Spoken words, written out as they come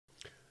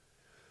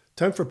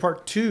Time for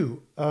part 2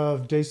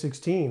 of day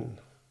 16.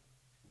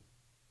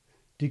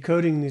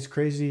 Decoding these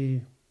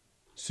crazy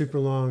super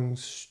long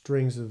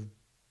strings of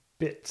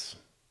bits.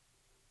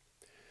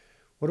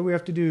 What do we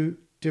have to do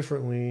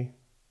differently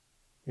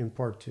in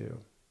part 2?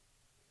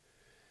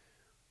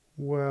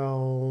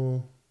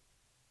 Well,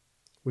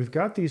 we've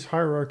got these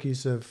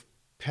hierarchies of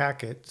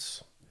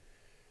packets,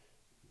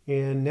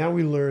 and now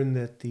we learn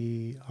that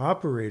the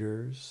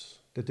operators,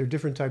 that there are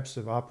different types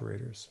of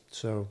operators.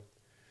 So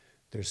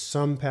there's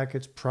sum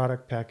packets,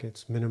 product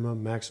packets,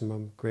 minimum,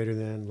 maximum, greater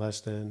than,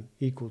 less than,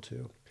 equal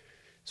to.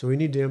 So we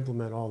need to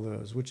implement all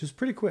those, which is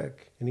pretty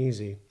quick and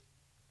easy.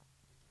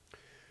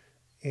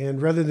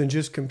 And rather than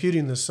just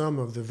computing the sum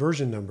of the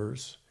version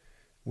numbers,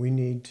 we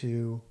need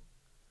to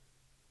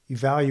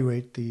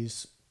evaluate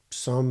these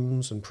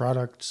sums and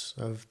products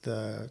of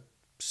the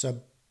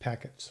sub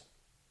packets.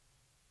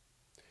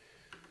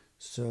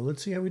 So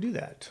let's see how we do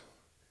that.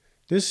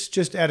 This,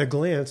 just at a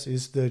glance,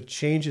 is the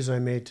changes I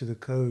made to the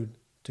code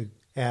to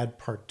add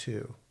part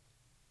 2.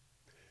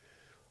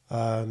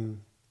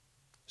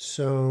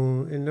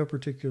 So in no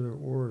particular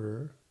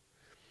order,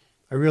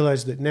 I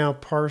realized that now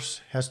parse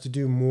has to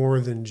do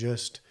more than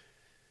just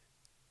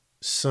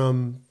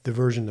sum the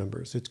version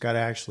numbers. It's got to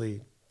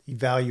actually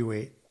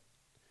evaluate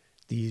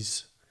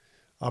these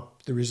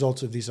the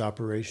results of these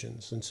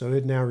operations. And so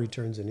it now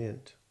returns an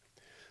int.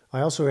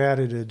 I also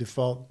added a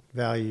default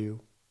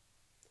value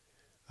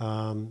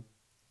to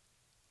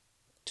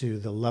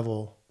the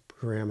level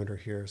parameter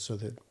here so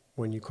that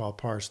when you call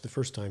parse the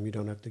first time, you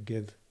don't have to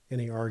give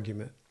any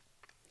argument.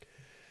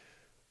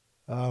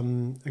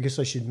 I guess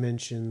I should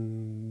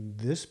mention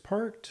this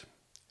part.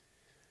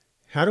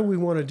 How do we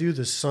want to do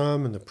the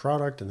sum and the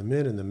product and the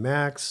min and the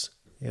max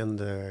and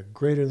the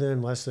greater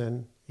than, less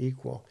than,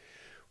 equal?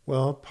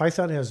 Well,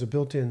 Python has a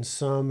built-in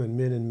sum and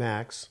min and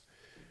max.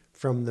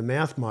 From the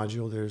math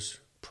module, there's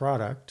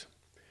product.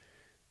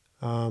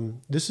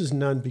 This is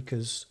none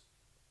because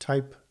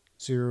type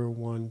 0,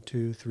 1,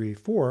 2, 3,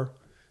 4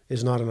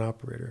 is not an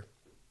operator.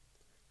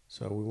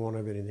 So we won't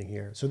have anything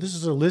here. So this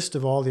is a list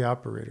of all the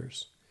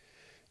operators.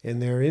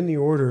 And they're in the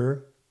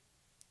order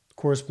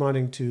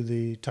corresponding to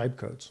the type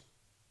codes.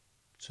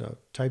 So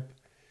type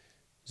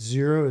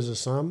 0 is a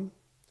sum,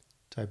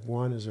 type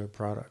 1 is a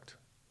product.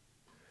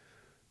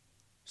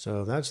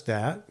 So that's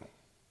that.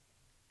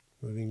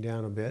 Moving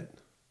down a bit.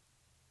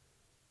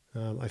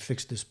 I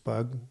fixed this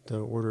bug, the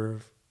order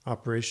of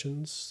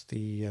operations.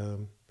 The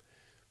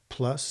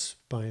plus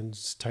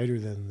binds tighter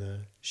than the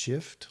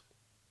shift.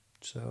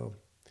 So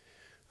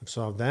I've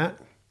solved that.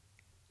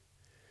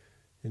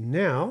 And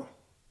now,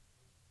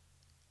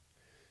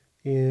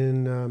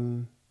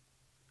 in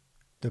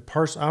the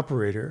parse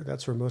operator,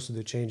 that's where most of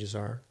the changes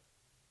are.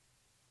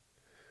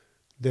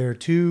 There are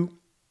two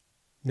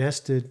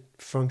nested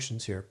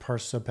functions here,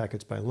 parse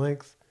subpackets by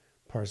length,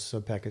 parse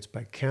subpackets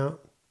by count.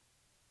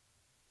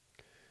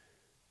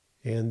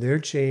 And they're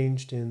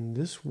changed in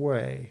this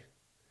way.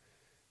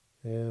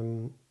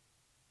 And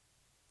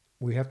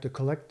we have to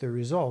collect the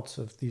results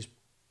of these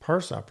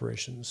parse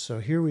operations. So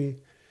here we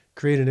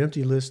create an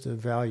empty list of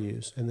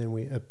values, and then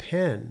we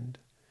append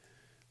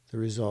the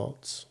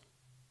results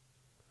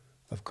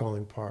of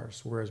calling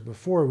parse, whereas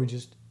before we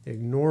just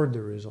ignored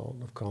the result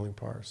of calling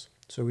parse.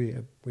 So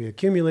we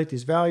accumulate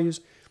these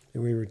values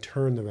and we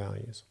return the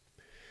values.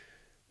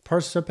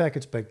 Parse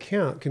subpackets by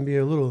count can be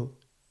a little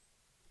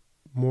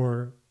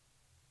more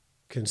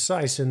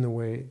concise in the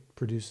way it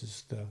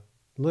produces the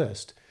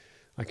list.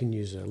 I can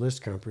use a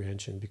list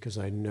comprehension because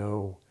I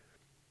know,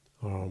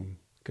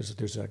 because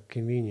there's a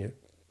convenient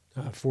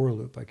for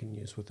loop I can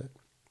use with it.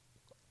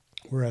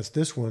 Whereas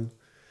this one,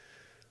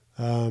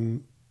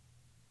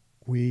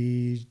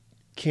 we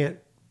can't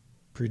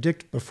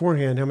predict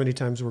beforehand how many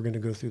times we're going to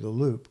go through the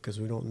loop because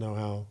we don't know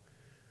how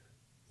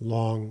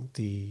long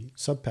the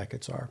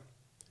subpackets are.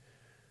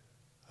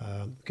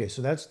 Okay,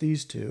 so that's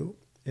these two.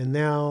 And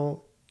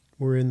now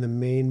we're in the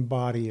main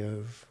body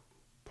of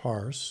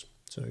parse.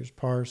 So here's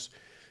parse.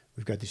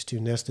 We've got these two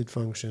nested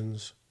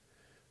functions.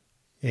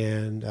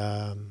 And,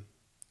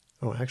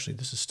 oh, actually,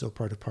 this is still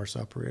part of parse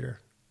operator.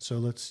 So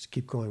let's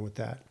keep going with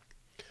that.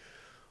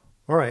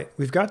 All right,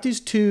 we've got these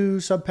two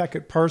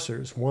subpacket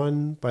parsers,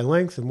 one by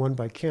length and one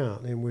by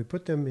count, and we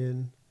put them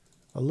in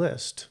a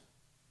list.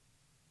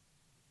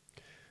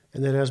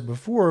 And then as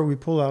before, we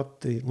pull out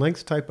the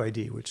length type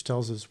ID, which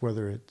tells us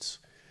whether it's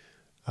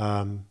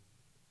by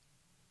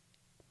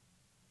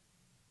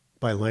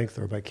length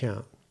or by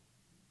count.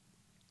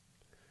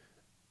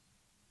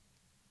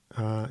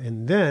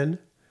 And then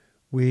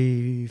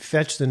we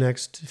fetch the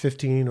next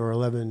 15 or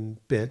 11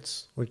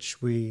 bits,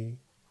 which we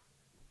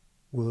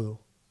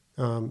will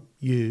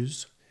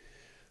use.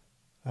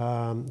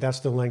 That's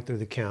the length or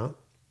the count.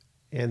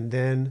 And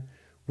then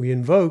we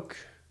invoke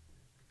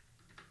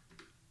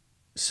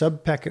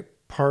subpacket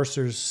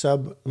parser's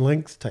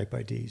sub-length type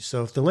ID.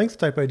 So if the length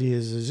type ID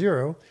is a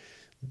 0,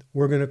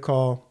 we're going to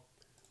call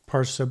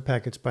parse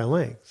subpackets by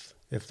length.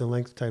 If the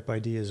length type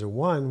ID is a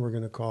 1, we're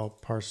going to call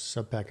parse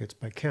subpackets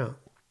by count.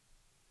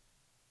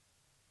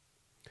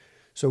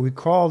 So we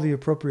call the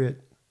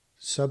appropriate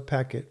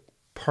subpacket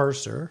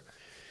parser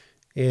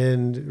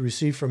and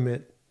receive from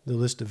it the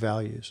list of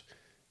values.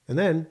 And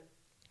then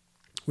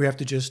we have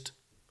to just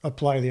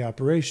apply the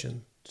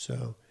operation.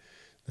 So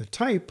the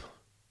type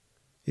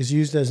is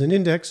used as an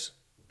index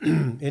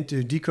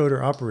into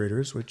decoder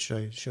operators, which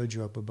I showed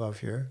you up above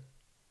here.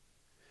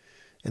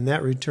 And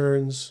that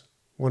returns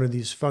one of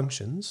these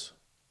functions.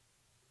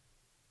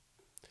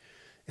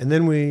 And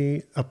then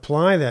we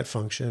apply that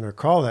function or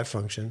call that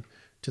function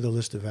to the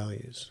list of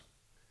values.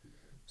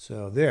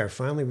 So there,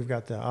 finally we've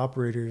got the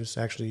operators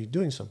actually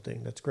doing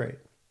something. That's great.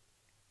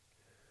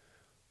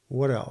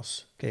 What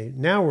else? Okay,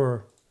 now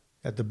we're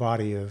at the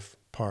body of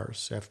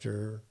parse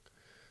after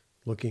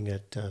looking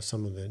at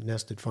some of the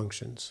nested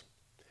functions.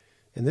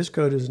 And this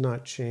code is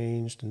not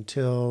changed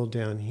until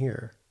down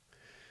here.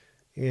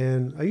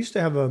 And I used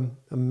to have a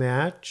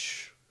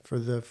match for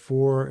the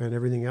for and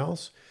everything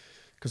else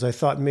because I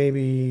thought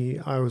maybe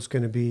I was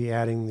going to be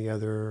adding the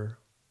other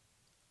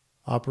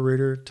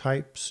operator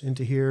types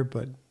into here,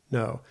 but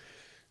no.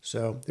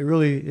 So it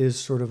really is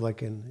sort of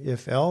like an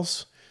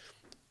if-else,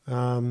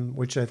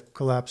 which I've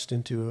collapsed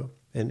into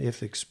an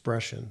if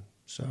expression.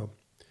 So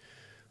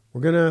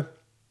we're going to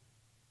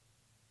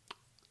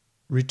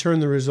return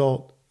the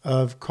result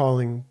of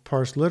calling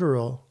parse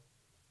literal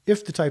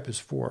if the type is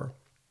for.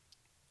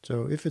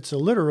 So if it's a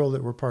literal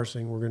that we're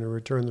parsing, we're going to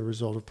return the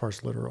result of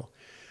parse literal.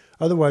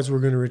 Otherwise, we're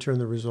going to return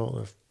the result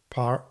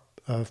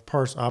of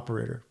parse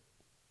operator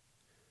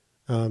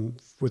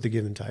with a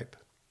given type.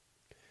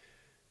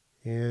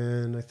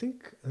 And I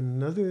think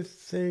another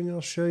thing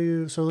I'll show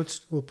you. So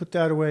we'll put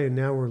that away, and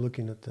now we're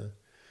looking at the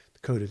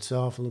code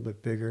itself a little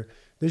bit bigger.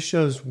 This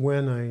shows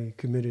when I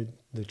committed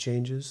the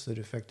changes that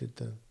affected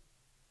the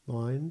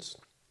lines.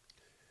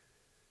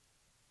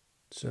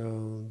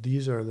 So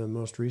these are the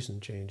most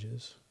recent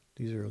changes.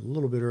 These are a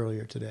little bit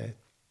earlier today.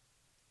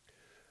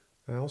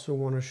 I also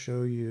want to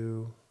show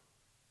you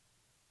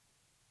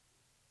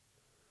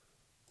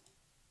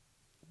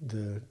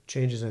the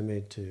changes I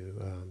made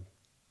to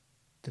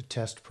the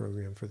test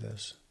program for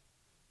this.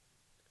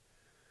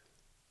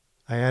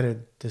 I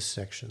added this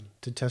section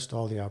to test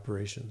all the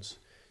operations.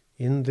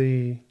 In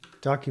the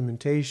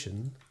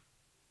documentation,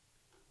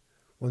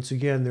 once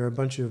again, there are a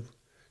bunch of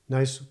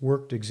nice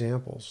worked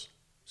examples.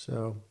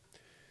 So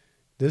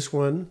this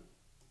one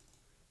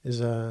is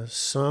a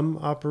sum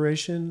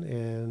operation,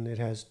 and it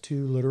has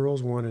two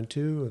literals, 1 and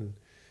 2, and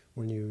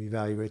when you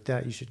evaluate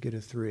that, you should get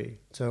a 3.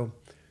 So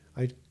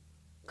I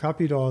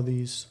copied all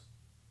these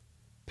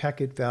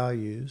packet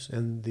values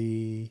and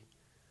the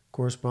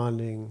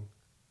corresponding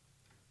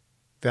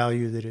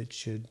value that it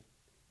should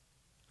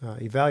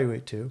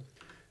evaluate to,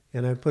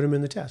 and I put them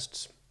in the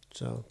tests.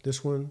 So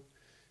this one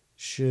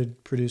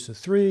should produce a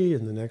 3,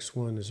 and the next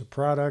one is a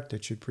product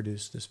that should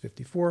produce this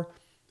 54,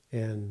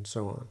 and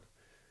so on.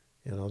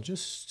 And I'll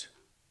just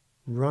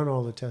run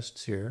all the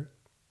tests here.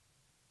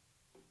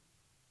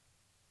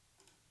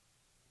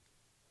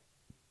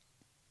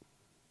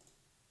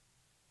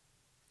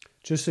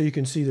 Just so you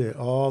can see that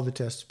all the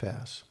tests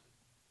pass.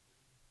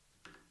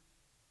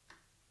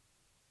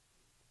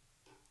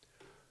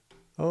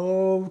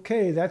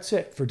 Okay, that's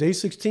it for day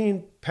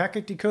 16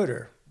 Packet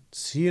Decoder.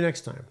 See you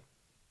next time.